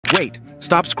Wait,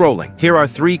 stop scrolling. Here are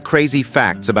 3 crazy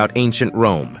facts about ancient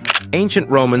Rome. Ancient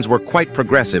Romans were quite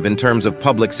progressive in terms of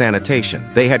public sanitation.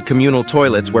 They had communal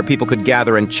toilets where people could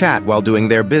gather and chat while doing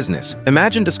their business.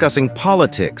 Imagine discussing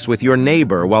politics with your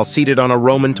neighbor while seated on a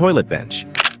Roman toilet bench.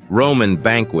 Roman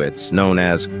banquets, known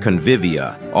as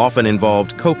convivia, often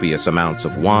involved copious amounts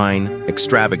of wine,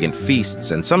 extravagant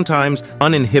feasts, and sometimes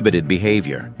uninhibited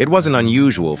behavior. It wasn't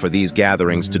unusual for these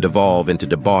gatherings to devolve into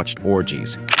debauched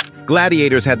orgies.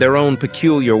 Gladiators had their own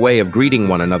peculiar way of greeting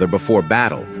one another before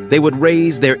battle. They would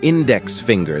raise their index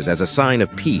fingers as a sign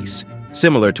of peace,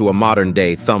 similar to a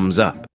modern-day thumbs up.